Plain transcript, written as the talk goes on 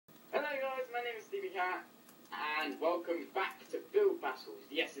Stevie Cat, and welcome back to Build Battles.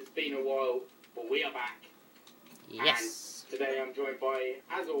 Yes, it's been a while, but we are back. Yes. And today I'm joined by,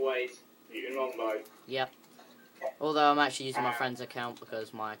 as always, Newton Longbow. Yep. Although I'm actually using my friend's account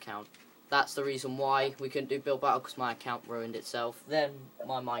because my account... That's the reason why we couldn't do Build Battle, because my account ruined itself. Then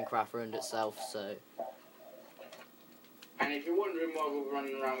my Minecraft ruined itself, so... And if you're wondering why we're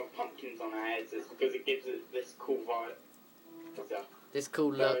running around with pumpkins on our heads, it's because it gives it this cool vibe. This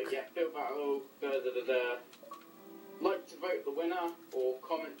cool look. So, yeah, Build Battle, Like to vote the winner, or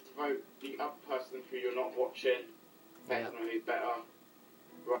comment to vote the other person who you're not watching. Depends on who's better.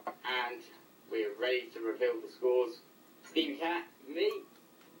 Right, and we're ready to reveal the scores. Stevie Cat, me,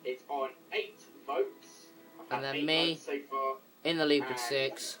 it's on 8 votes. And then me, so far, in the lead with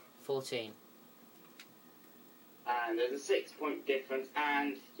 6, 14. And there's a 6-point difference,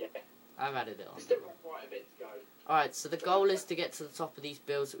 and yeah. I've added it on. Still got quite a bit to go. Alright, so the goal is to get to the top of these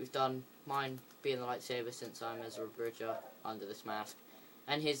builds that we've done. Mine being the lightsaber, since I'm Ezra Bridger under this mask.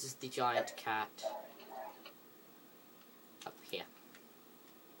 And his is the giant cat. Up here.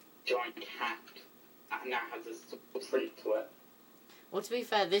 Giant cat. That now has a sort of print to it. Well, to be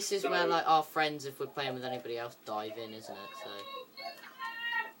fair, this is where, like, our friends, if we're playing with anybody else, dive in, isn't it?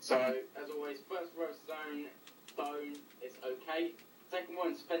 So, as always, first row stone is okay. Second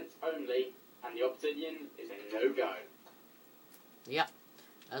one, fence only, and the obsidian is a no-go. Yep,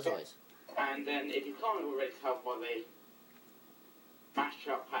 as always. And then, if you can't already tell by the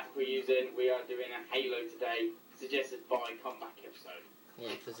mashup pack we're using, we are doing a Halo today, suggested by Comeback episode.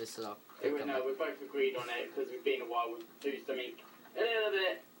 Yeah, because this is our... We both agreed on it, because we've been a while, we'll do something a little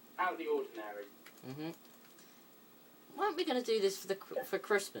bit out of the ordinary. Weren't we going to do this for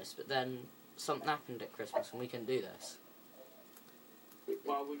Christmas, but then something happened at Christmas and we can do this?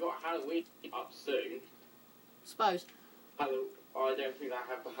 Well, we got Halloween up soon. Suppose. I don't think I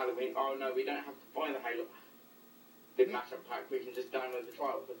have the Halloween. Oh no, we don't have to buy the Halo. The mashup pack. We can just download the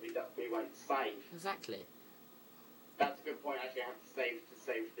trial because we won't save. Exactly. That's a good point. Actually, I have to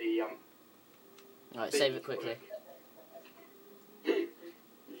save the Alright, save it quickly. Save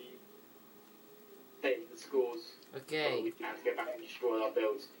the scores. Okay. So we can have to go back and destroy our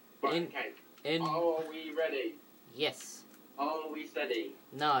builds. Right. Okay. Are we ready? Yes. Are we steady?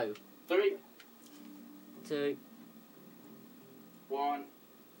 No. 3, 2, 1,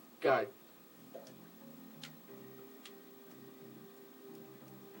 go.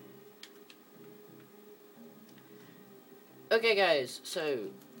 Okay guys, so,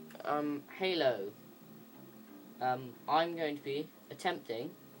 Halo. I'm going to be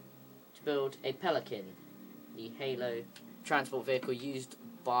attempting to build a Pelican, the Halo transport vehicle used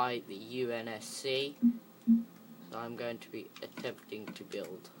by the UNSC. So I'm going to be attempting to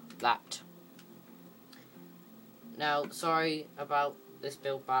build that. Now, sorry about this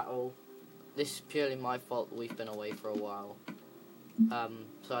build battle. This is purely my fault that we've been away for a while.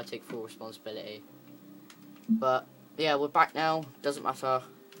 So I take full responsibility. But yeah, we're back now. Doesn't matter,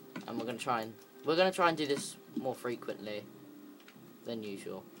 and we're gonna try and do this more frequently than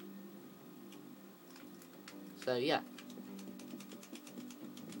usual. So yeah.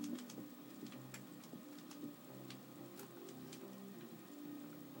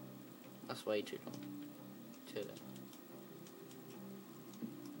 That's way too long. Too long.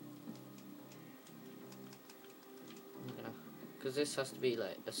 Because this has to be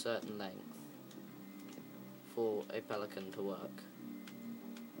like a certain length for a Pelican to work.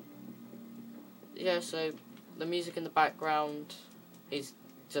 Yeah, so the music in the background is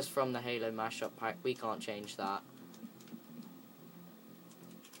just from the Halo mashup pack. We can't change that.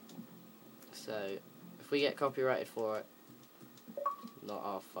 So if we get copyrighted for it, not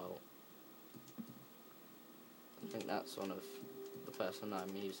our fault. I think that's one of the person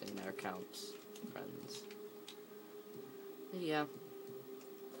I'm using their accounts, friends. Yeah.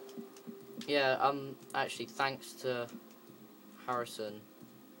 Yeah, actually thanks to Harrison,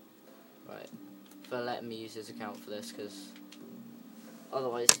 right, for letting me use his account for this, because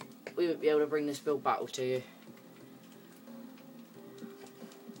otherwise we wouldn't be able to bring this build battle to you.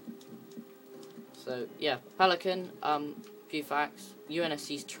 So, yeah, Pelican, few facts.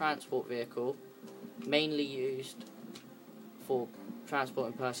 UNSC's transport vehicle, mainly used for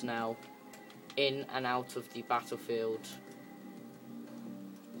transporting personnel in and out of the battlefield.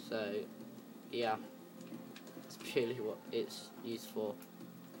 So, yeah, that's purely what it's used for.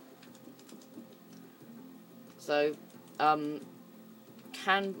 So,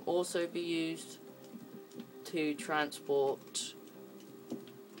 can also be used to transport,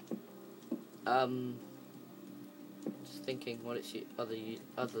 just thinking what it's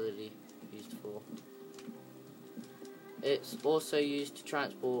otherly used for. It's also used to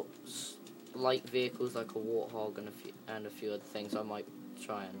transport light vehicles like a Warthog and a few other things, I might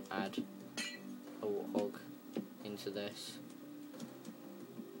try and add a Warthog into this.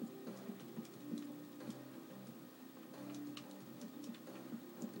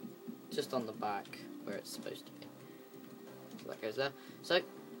 Just on the back where it's supposed to be. So that goes there. So,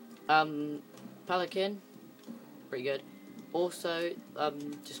 Pelican, pretty good. Also,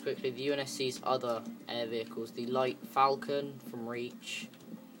 just quickly, the UNSC's other air vehicles, the Light Falcon from Reach,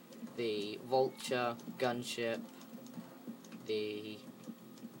 the Vulture gunship, the,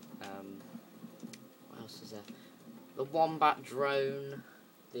 what else is there? The Wombat drone,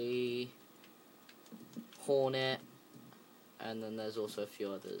 the Hornet, and then there's also a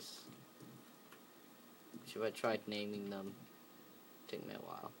few others. Which if I tried naming them, it took me a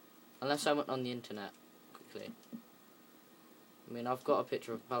while. Unless I went on the internet quickly. I mean, I've got a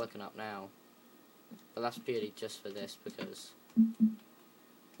picture of a Pelican up now, but that's purely just for this because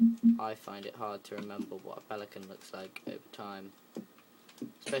I find it hard to remember what a Pelican looks like over time,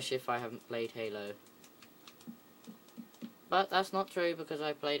 especially if I haven't played Halo. But that's not true because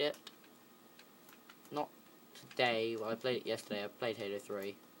I played it not today. Well, I played it yesterday. I played Halo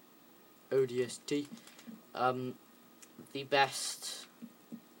 3 ODST. The best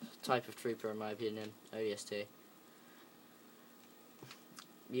type of trooper in my opinion, ODST.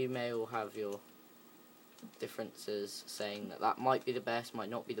 You may all have your differences saying that that might be the best, might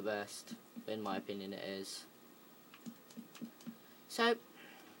not be the best, but in my opinion it is. So,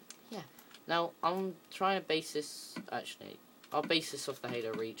 yeah. Now, I'm trying to base this, actually, I'll base this off the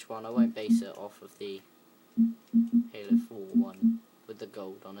Halo Reach one, I won't base it off of the Halo 4 one with the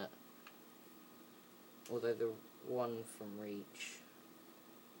gold on it. Although the one from Reach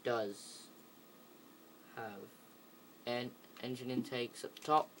does have engine intakes at the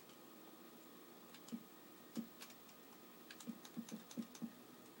top.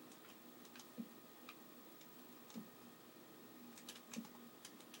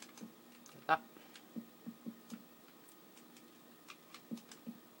 Like that.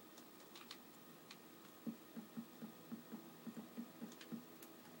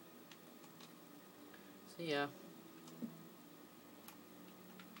 So yeah.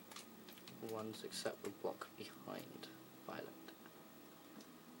 Ones except the block behind Violet.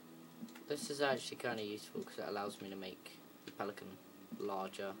 This is actually kind of useful because it allows me to make the Pelican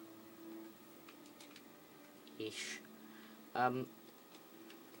larger ish. So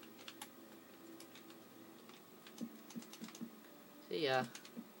yeah,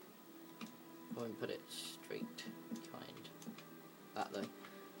 I won't put it straight behind that though.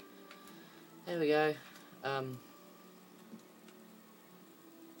 There we go.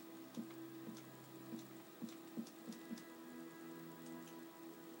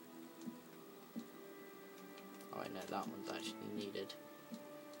 No, that one's actually needed.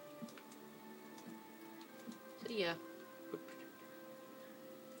 So yeah.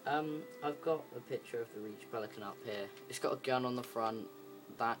 I've got a picture of the Reach Pelican up here. It's got a gun on the front.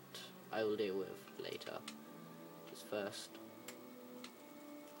 That I will deal with later. Just first,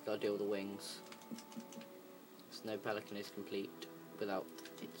 gotta deal with the wings. So no Pelican is complete without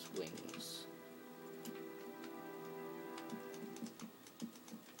its wings.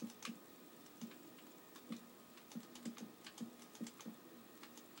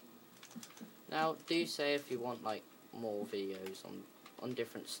 Now, do say if you want like more videos on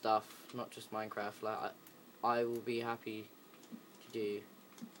different stuff, not just Minecraft. Like I will be happy to do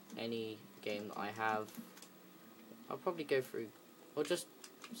any game that I have. I'll probably go through, or just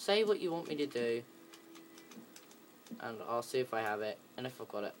say what you want me to do, and I'll see if I have it. And if I've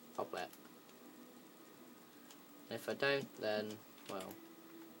got it, I'll play it. And if I don't, then well,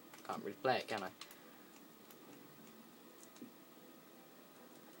 can't really play it, can I?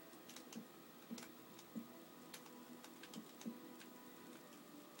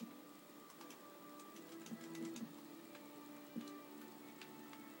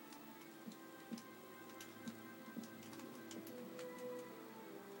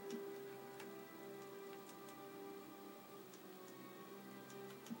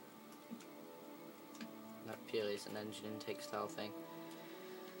 That purely is an engine intake style thing.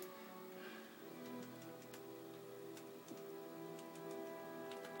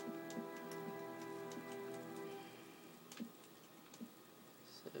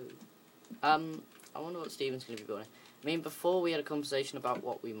 I wonder what Steven's going to be building. I mean, before we had a conversation about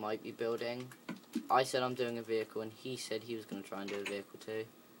what we might be building. I said I'm doing a vehicle, and he said he was going to try and do a vehicle too.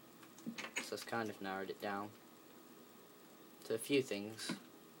 So that's kind of narrowed it down to a few things.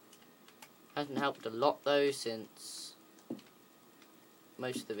 Hasn't helped a lot though, since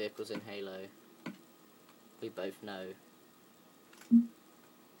most of the vehicles in Halo, we both know,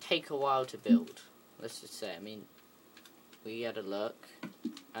 take a while to build. Let's just say, I mean, we had a look,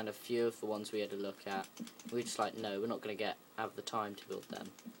 and a few of the ones we had a look at, we were just like, no, we're not going to have the time to build them.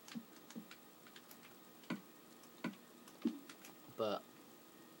 But,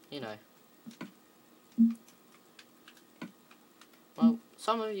 you know, well,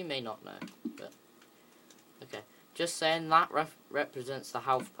 some of you may not know, but, okay. Just saying that represents the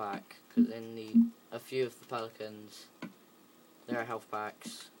health pack, because in a few of the pelicans, there are health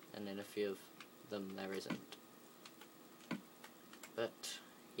packs, and in a few of them there isn't. But,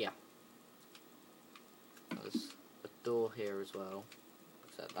 yeah. There's a door here as well.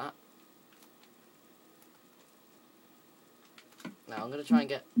 Set that. Now I'm going to try and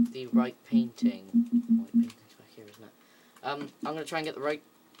get the right painting. White painting's back here, isn't it? I'm going to try and get the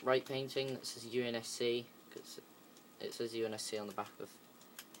right painting that says UNSC, because it says UNSC on the back of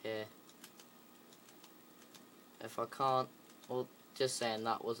here. If I can't, well, just saying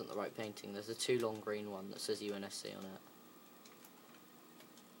that wasn't the right painting. There's a too long green one that says UNSC on it.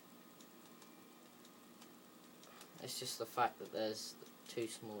 It's just the fact that there's two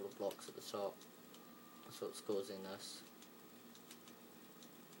smaller blocks at the top. That's what's causing this.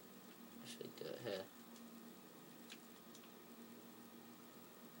 Actually, do it here.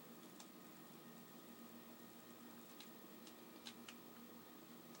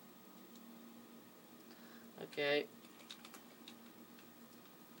 Okay.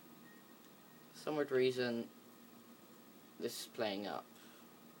 For some weird reason, this is playing up.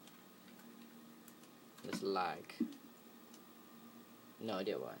 This lag. No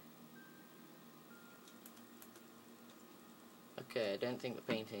idea why. Okay, I don't think the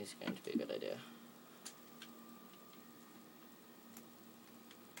painting is going to be a good idea.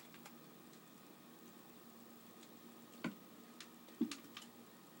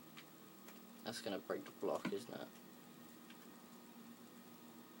 That's going to break the block, isn't it?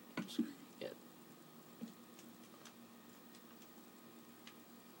 Just get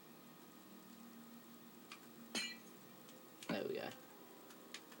there we go.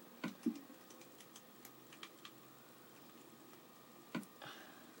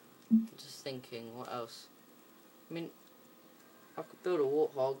 Just thinking, what else? I mean, I could build a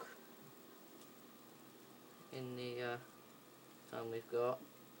warthog in the time we've got.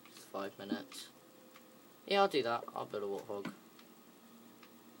 It's 5 minutes. Yeah, I'll do that. I'll build a warthog.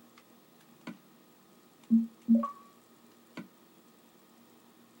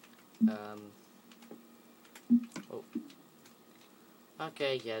 Oh.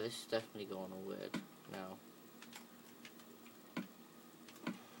 Okay, yeah, this is definitely going all weird now.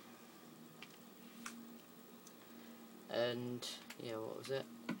 And, yeah, what was it?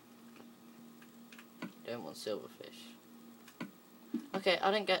 Don't want silverfish. Okay, I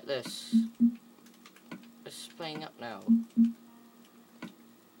don't get this. It's playing up now.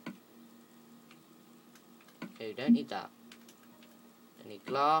 Okay, we don't need that. Don't need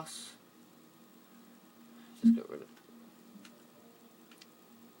glass. Just get rid of it.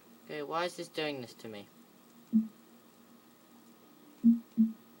 Okay, why is this doing this to me?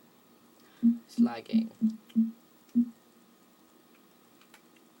 It's lagging.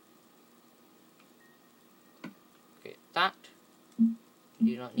 Okay, that we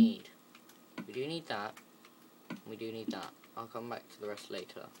do not need. We do need that. We do need that. I'll come back to the rest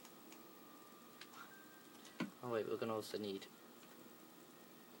later. Oh wait, we're gonna also need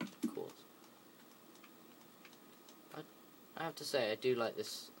quartz. I have to say, I do like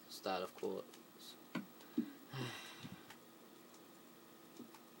this style of quartz.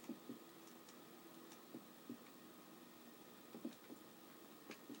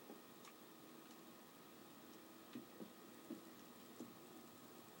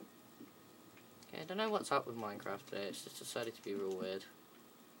 Okay, I don't know what's up with Minecraft today, it's just decided to be real weird.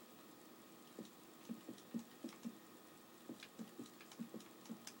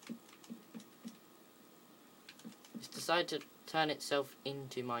 It's decided to turn itself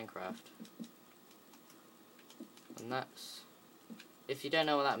into Minecraft. And that's... If you don't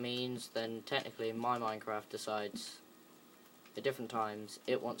know what that means, then technically my Minecraft decides at different times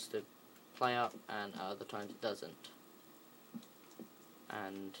it wants to play up and at other times it doesn't.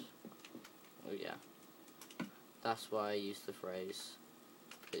 And... oh yeah. That's why I use the phrase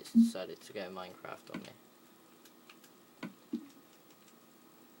it's decided to go Minecraft on me.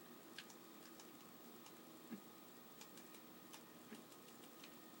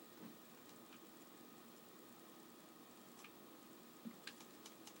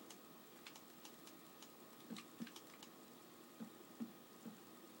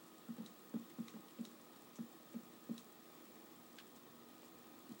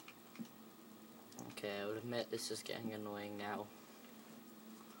 Okay, I would admit this is getting annoying now.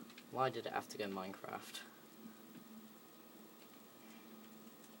 Why did it have to go Minecraft?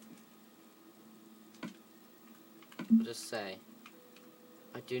 I'll just say,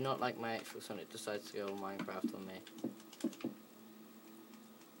 I do not like my Xbox when it decides to go on Minecraft on me.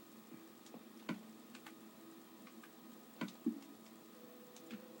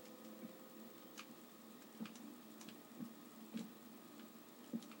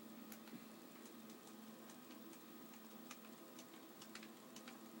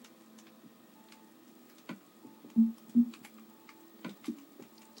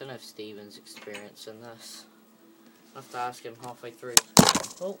 I don't know if Steven's experiencing this. I'll have to ask him halfway through.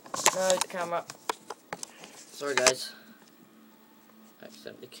 Oh, no, the camera. Sorry, guys. I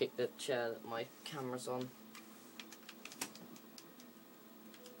accidentally kicked the chair that my camera's on.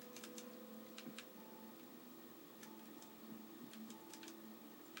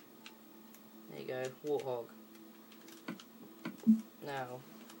 There you go, Warthog. Now,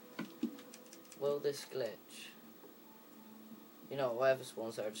 will this glitch? You know, whatever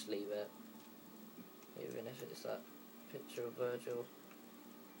spawns there, just leave it. Even if it's that picture of Virgil.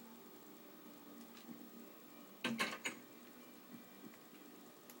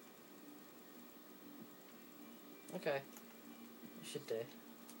 Okay. It should do.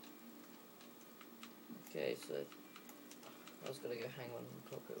 Okay, so I was gonna go hang on the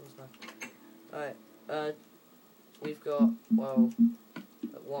clock, it wasn't I? Alright, we've got, well,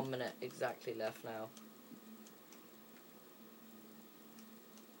 1 minute exactly left now.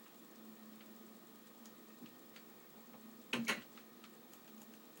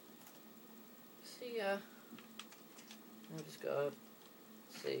 See ya. I've just gotta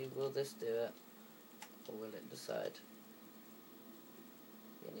see, will this do it? Or will it decide?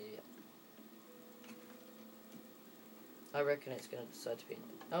 Be an idiot. I reckon it's gonna decide to be an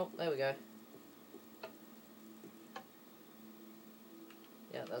idiot. Oh, there we go.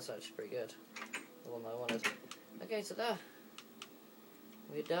 Yeah, that's actually pretty good. The one I wanted. Okay, so there.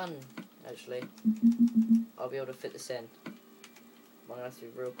 We're done, actually. I'll be able to fit this in. I'm gonna have to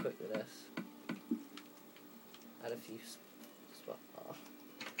be real quick with this. Add a few spots.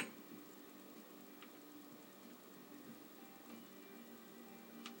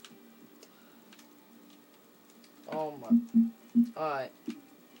 Oh my. Alright.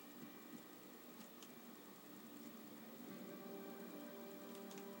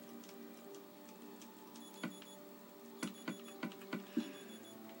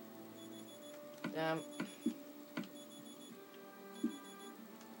 Damn.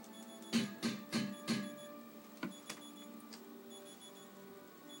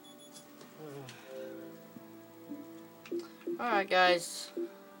 Alright, guys.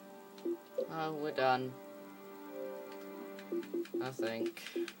 We're done. I think.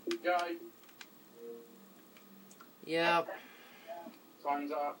 Go. Yep.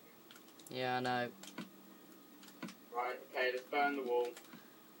 Time's up. Yeah, I know. Right, okay, let's burn the wall.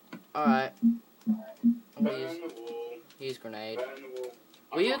 Alright. I'm gonna Burn the wall. use grenade. Burn the wall.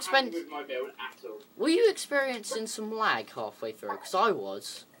 Were you I'm not happy with my build at all. Were you experiencing some lag halfway through? Because I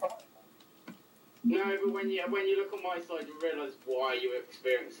was. No, but when you look on my side, you realise why you were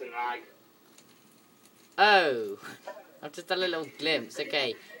experiencing lag. Oh. I've just had a little glimpse.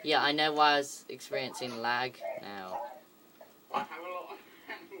 Okay. Yeah, I know why I was experiencing lag now. I have a lot of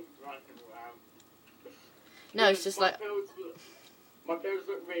animals running around. No, it's just like... My builds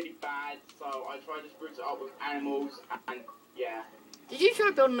look really bad, so I tried to spruce it up with animals, and yeah. Did you try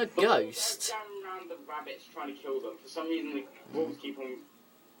building a But ghost? Going around the rabbits trying to kill them. For some reason, the wolves keep on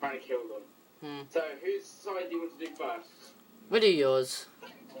trying to kill them. So, whose side do you want to do first? We'll do yours.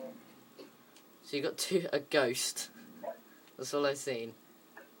 So you got a ghost. That's all I've seen.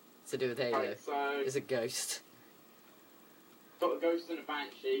 To do with Halo. Right, so Is a ghost. got a ghost and a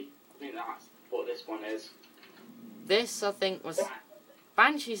banshee. I think that's what this one is. This, I think, was...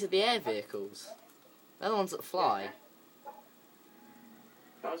 Banshees are the air vehicles. They're the ones that fly.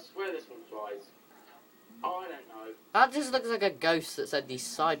 I swear this one flies. Oh, I don't know. That just looks like a ghost that's had the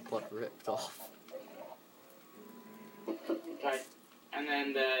side pod ripped off. Okay. And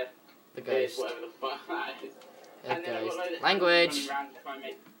then The ghost. whatever the fuck that is. A And then I've ghost. got loads of Language. animals running around to try and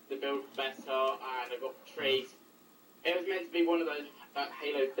make the build better, and I've got trees. It was meant to be one of those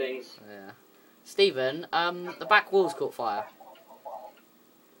Halo things. Yeah. Stephen, the back wall's caught fire.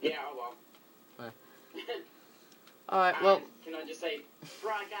 Yeah, oh well. Alright, well... Can I just say,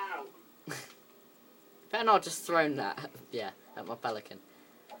 frag out? Better not just thrown that, yeah, at my pelican.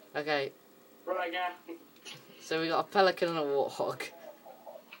 Okay, Frag out. so we got a pelican and a warthog.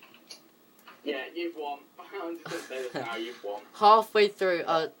 Yeah, you've won. I'm just going to say this now, you've won. Halfway through,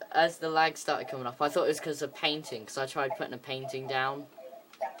 as the lag started coming up, I thought it was because of painting, because I tried putting a painting down.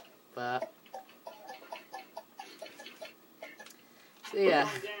 But so yeah.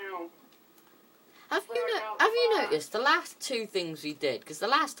 Have you noticed the last two things we did? Because the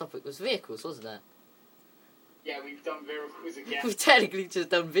last topic was vehicles, wasn't it? Yeah, we've done vehicles again. We've technically just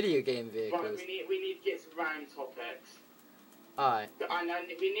done video game vehicles. Right, we need to get some random topics. Alright. I know,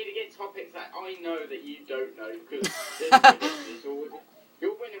 we need to get topics that I know that you don't know, because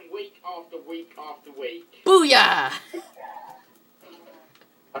you're winning week after week after week. Booyah!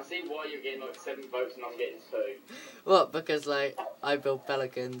 I see why you're getting like 7 votes and I'm getting 2. What? Because like I build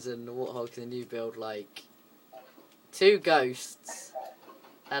pelicans and warthogs and you build like 2 ghosts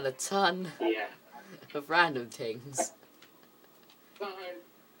and a ton of random things. So,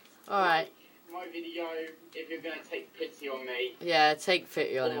 alright. Like my video if you're gonna take pity on me. Yeah, take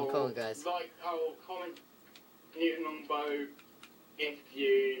pity on him. Come on, guys. Like, comment Newton Longbow if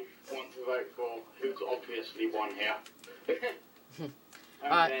you want to vote for who's obviously won here.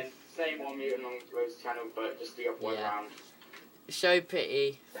 And then same on Newton Longbow's channel, but just the other way around. Show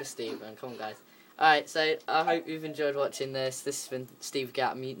pity for Stephen. Come on, guys. Alright, so I hope you've enjoyed watching this. This has been Steve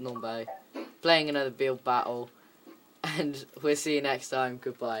Cat, Newton Longbow, playing another build battle. And we'll see you next time.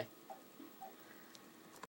 Goodbye.